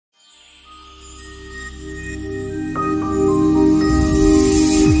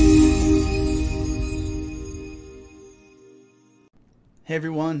Hey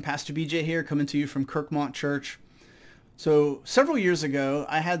everyone, Pastor BJ here, coming to you from Kirkmont Church. So several years ago,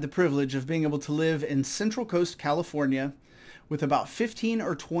 I had the privilege of being able to live in Central Coast, California with about 15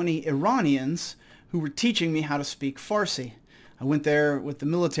 or 20 Iranians who were teaching me how to speak Farsi. I went there with the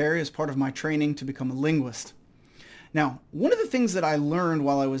military as part of my training to become a linguist. Now, one of the things that I learned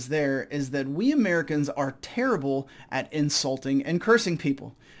while I was there is that we Americans are terrible at insulting and cursing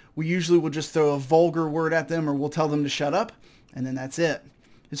people. We usually will just throw a vulgar word at them or we'll tell them to shut up, and then that's it.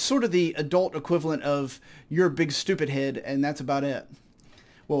 It's sort of the adult equivalent of you're a big stupid head, and that's about it.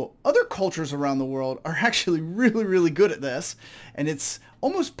 Well, other cultures around the world are actually really good at this, and it's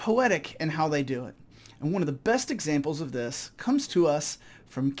almost poetic in how they do it. And one of the best examples of this comes to us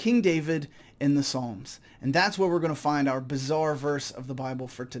from King David in the Psalms. And that's where we're going to find our bizarre verse of the Bible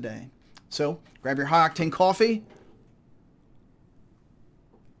for today. So grab your high-octane coffee.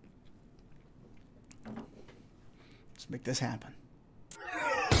 Let's make this happen.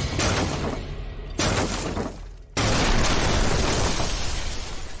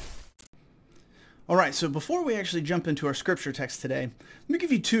 All right, so before we actually jump into our scripture text today, let me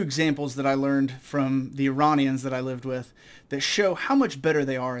give you two examples that I learned from the Iranians that I lived with that show how much better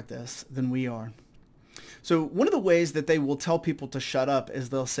they are at this than we are. So one of the ways that they will tell people to shut up is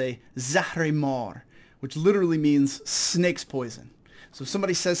they'll say, Zahre mar, which literally means snake's poison. So if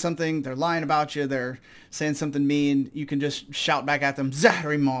somebody says something, they're lying about you, they're saying something mean, you can just shout back at them,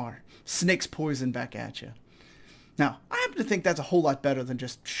 Zahre mar, snake's poison back at you. Now, I happen to think that's a whole lot better than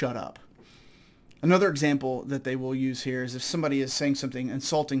just shut up. Another example that they will use here is if somebody is saying something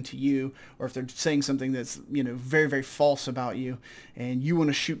insulting to you, or if they're saying something that's, very false about you, and you want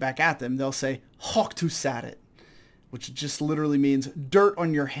to shoot back at them, they'll say, Hawk tu sarit, which just literally means dirt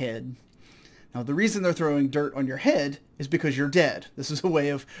on your head. Now, the reason they're throwing dirt on your head is because you're dead. This is a way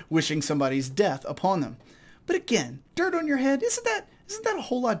of wishing somebody's death upon them. But again, dirt on your head, isn't that a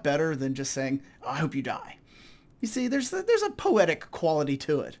whole lot better than just saying, oh, I hope you die? You see, there's a poetic quality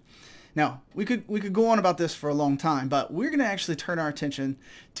to it. Now, we could go on about this for a long time, but we're going to actually turn our attention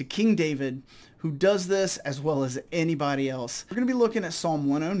to King David, who does this as well as anybody else. We're going to be looking at Psalm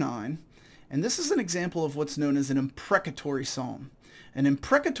 109, and this is an example of what's known as an imprecatory psalm. An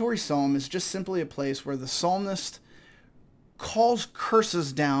imprecatory psalm is just simply a place where the psalmist calls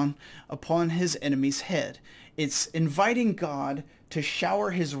curses down upon his enemy's head. It's inviting God to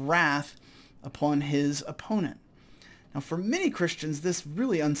shower his wrath upon his opponent. Now, for many Christians, this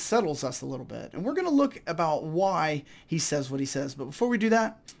really unsettles us a little bit, and we're going to look about why he says what he says. But before we do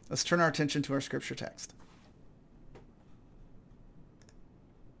that, let's turn our attention to our scripture text.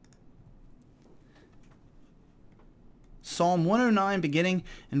 Psalm 109, beginning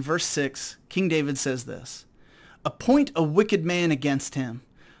in verse 6, King David says this, Appoint a wicked man against him.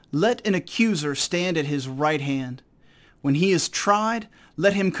 Let an accuser stand at his right hand. When he is tried,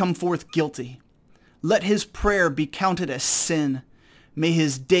 let him come forth guilty. Let his prayer be counted as sin. May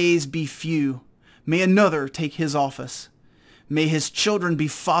his days be few. May another take his office. May his children be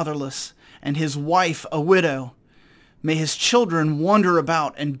fatherless, and his wife a widow. May his children wander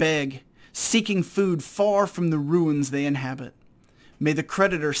about and beg, seeking food far from the ruins they inhabit. May the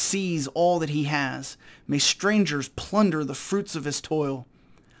creditor seize all that he has. May strangers plunder the fruits of his toil.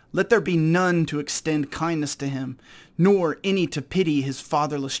 Let there be none to extend kindness to him, nor any to pity his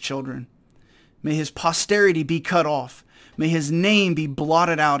fatherless children. May his posterity be cut off. May his name be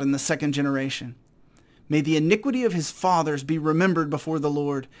blotted out in the second generation. May the iniquity of his fathers be remembered before the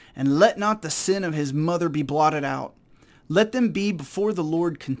Lord, and let not the sin of his mother be blotted out. Let them be before the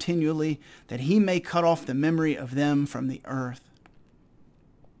Lord continually, that he may cut off the memory of them from the earth.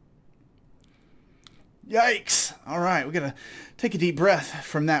 Yikes. All right, we got to take a deep breath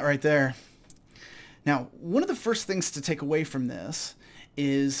from that right there. Now, one of the first things to take away from this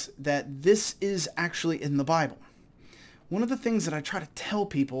is that this is actually in the Bible. One of the things that I try to tell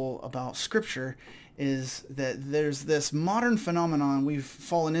people about Scripture is that there's this modern phenomenon we've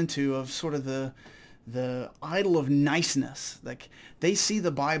fallen into of sort of the idol of niceness. Like, they see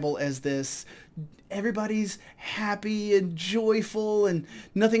the Bible as this, everybody's happy and joyful and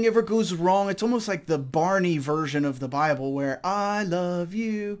nothing ever goes wrong. It's almost like the Barney version of the Bible where I love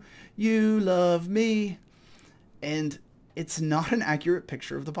you, you love me. And it's not an accurate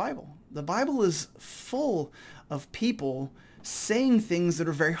picture of the Bible. The Bible is full of people saying things that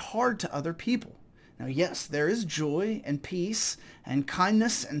are very hard to other people. Now, yes, there is joy and peace and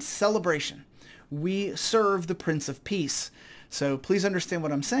kindness and celebration. We serve the Prince of Peace. So please understand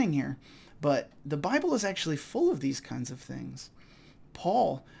what I'm saying here. But the Bible is actually full of these kinds of things.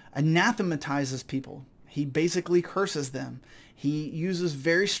 Paul anathematizes people. He basically curses them. He uses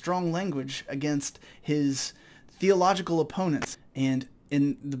very strong language against his theological opponents. And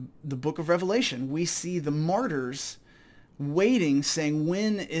in the book of Revelation, we see the martyrs waiting, saying,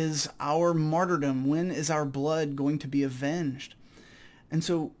 when is our martyrdom? When is our blood going to be avenged? And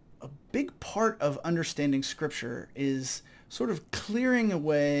so a big part of understanding Scripture is sort of clearing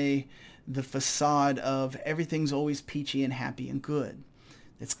away the facade of everything's always peachy and happy and good.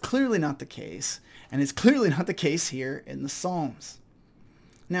 It's clearly not the case, and it's clearly not the case here in the Psalms.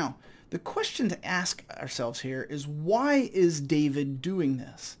 Now, the question to ask ourselves here is, why is David doing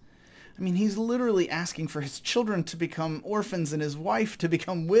this? I mean, he's literally asking for his children to become orphans and his wife to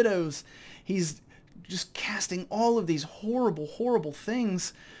become widows. He's just casting all of these horrible, horrible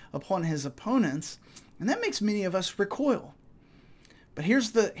things upon his opponents, and that makes many of us recoil. But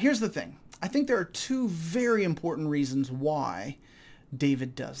here's the thing. I think there are two very important reasons why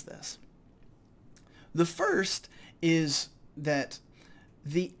David does this. The first is that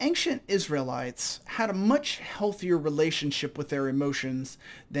the ancient Israelites had a much healthier relationship with their emotions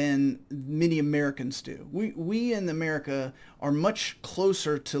than many Americans do. We in America are much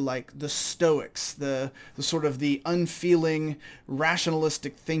closer to like the Stoics, the sort of the unfeeling,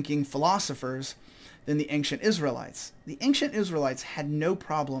 rationalistic thinking philosophers than the ancient Israelites. The ancient Israelites had no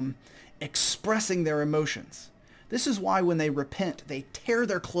problem expressing their emotions. This is why when they repent, they tear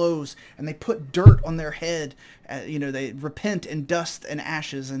their clothes and they put dirt on their head. They repent in dust and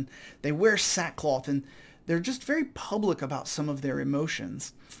ashes, and they wear sackcloth, and they're just very public about some of their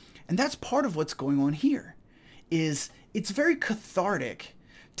emotions. And that's part of what's going on here. Is it's very cathartic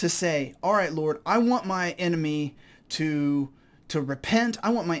to say, all right, Lord, I want my enemy to repent. I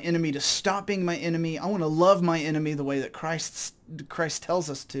want my enemy to stop being my enemy. I want to love my enemy the way that Christ tells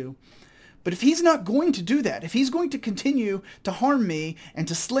us to. But if he's not going to do that, if he's going to continue to harm me and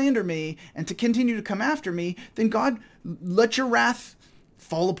to slander me and to continue to come after me, then God, let your wrath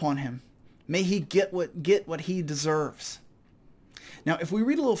fall upon him. May he get what he deserves. Now, if we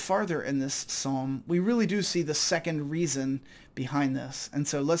read a little farther in this psalm, we really do see the second reason behind this. And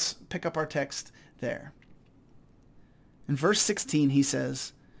so let's pick up our text there. In verse 16, he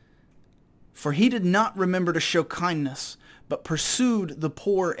says, "For he did not remember to show kindness, but pursued the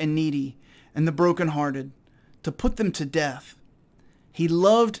poor and needy and the brokenhearted, to put them to death. He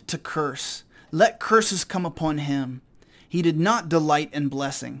loved to curse. Let curses come upon him. He did not delight in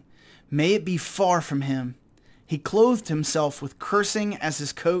blessing. May it be far from him. He clothed himself with cursing as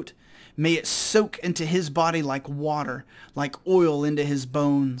his coat. May it soak into his body like water, like oil into his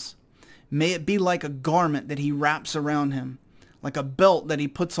bones. May it be like a garment that he wraps around him, like a belt that he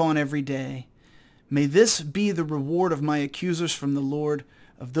puts on every day. May this be the reward of my accusers from the Lord,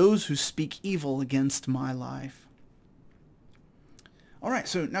 of those who speak evil against my life." All right,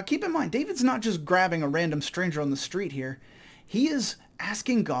 so now keep in mind, David's not just grabbing a random stranger on the street here. He is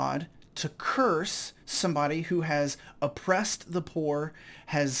asking God to curse somebody who has oppressed the poor,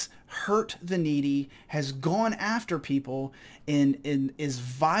 has hurt the needy, has gone after people, and is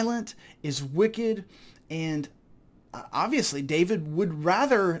violent, is wicked, and obviously David would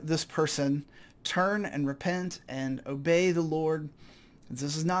rather this person turn and repent and obey the Lord.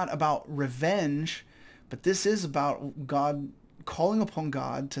 This is not about revenge, but this is about God calling upon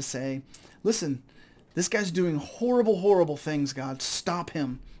God to say, listen, this guy's doing horrible, horrible things, God. Stop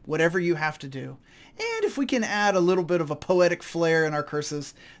him, whatever you have to do. And if we can add a little bit of a poetic flair in our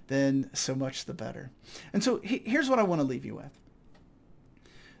curses, then so much the better. And so here's what I want to leave you with.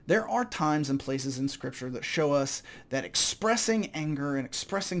 There are times and places in Scripture that show us that expressing anger and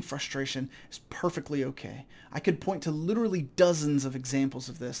expressing frustration is perfectly okay. I could point to literally dozens of examples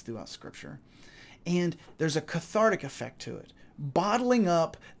of this throughout Scripture. And there's a cathartic effect to it. Bottling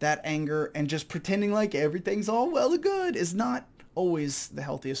up that anger and just pretending like everything's all well and good is not always the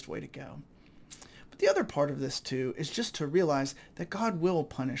healthiest way to go. But the other part of this too is just to realize that God will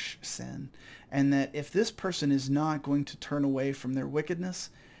punish sin, and that if this person is not going to turn away from their wickedness,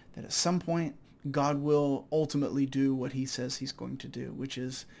 that at some point God will ultimately do what he says he's going to do, which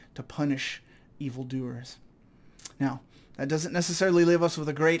is to punish evildoers. Now, that doesn't necessarily leave us with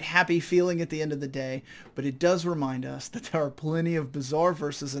a great happy feeling at the end of the day, but it does remind us that there are plenty of bizarre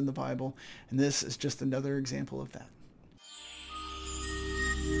verses in the Bible, and this is just another example of that.